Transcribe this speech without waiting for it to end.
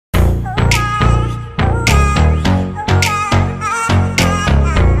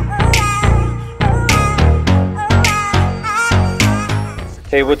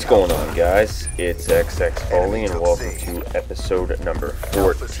Hey, what's going on, guys? It's XX Foley, and welcome to episode number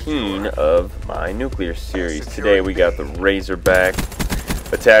 14 of my Nuclear series. Today we got the Razorback.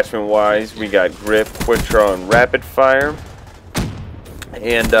 Attachment-wise, we got Grip, Quick Draw, and Rapid Fire.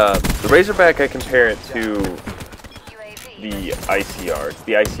 And the Razorback, I compare it to the ICR. It's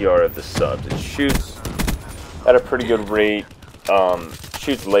the ICR of the subs. It shoots at a pretty good rate,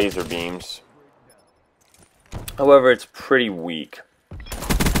 shoots laser beams. However, it's pretty weak.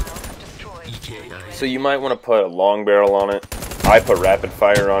 So you might want to put a long barrel on it. I put rapid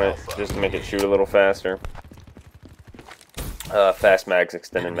fire on it just to make it shoot a little faster. Fast mags,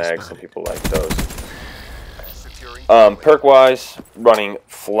 extended mags, some people like those. Perk wise, running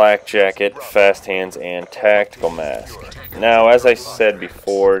flak jacket, fast hands, and tactical mask. Now, as I said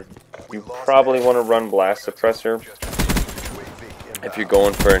before, you probably want to run blast suppressor if you're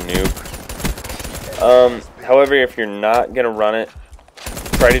going for a nuke. However, if you're not going to run it,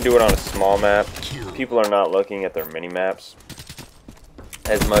 try to do it on a small map. People are not looking at their mini maps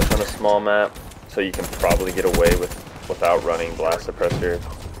as much on a small map, so you can probably get away without running blast suppressor.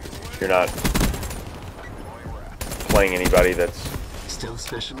 If you're not playing anybody that's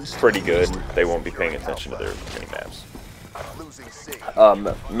pretty good, they won't be paying attention to their mini maps.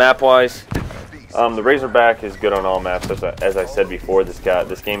 Map wise, the Razorback is good on all maps. As I said before, this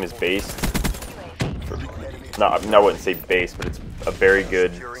game is based. I wouldn't say base, but it's a very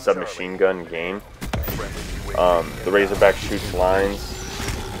good submachine gun game. The Razorback shoots lines.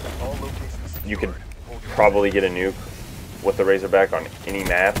 You could probably get a nuke with the Razorback on any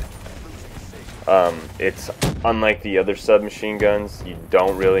map. It's unlike the other submachine guns. You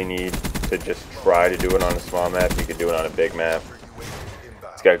don't really need to just try to do it on a small map. You could do it on a big map.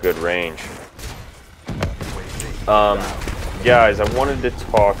 It's got good range. Guys, I wanted to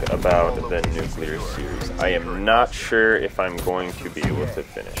talk about the Nuclear series. I am not sure if I'm going to be able to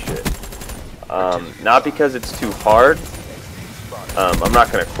finish it. Not because it's too hard. I'm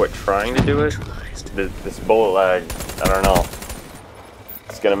not going to quit trying to do it. This bullet lag, I don't know.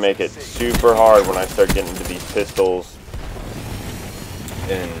 It's going to make it super hard when I start getting into these pistols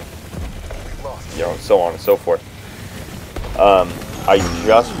and, you know, so on and so forth. I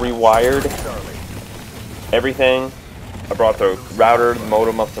just rewired everything. I brought the router, the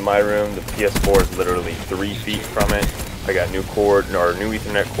modem up to my room. The PS4 is literally 3 feet from it. I got new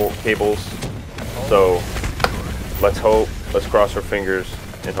Ethernet cables. So let's cross our fingers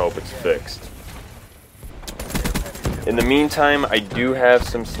and hope it's fixed. In the meantime, I do have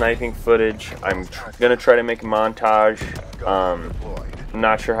some sniping footage. I'm gonna try to make a montage. I'm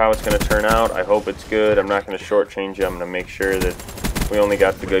not sure how it's gonna turn out. I hope it's good. I'm not gonna shortchange you. I'm gonna make sure that we only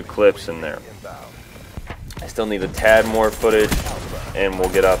got the good clips in there. I still need a tad more footage, and we'll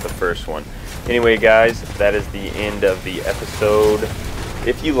get out the first one. Anyway, guys, that is the end of the episode.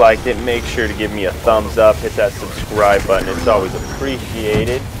 If you liked it, make sure to give me a thumbs up. Hit that subscribe button. It's always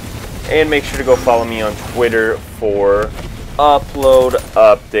appreciated. And make sure to go follow me on Twitter for upload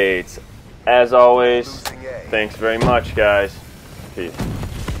updates. As always, thanks very much, guys. Peace.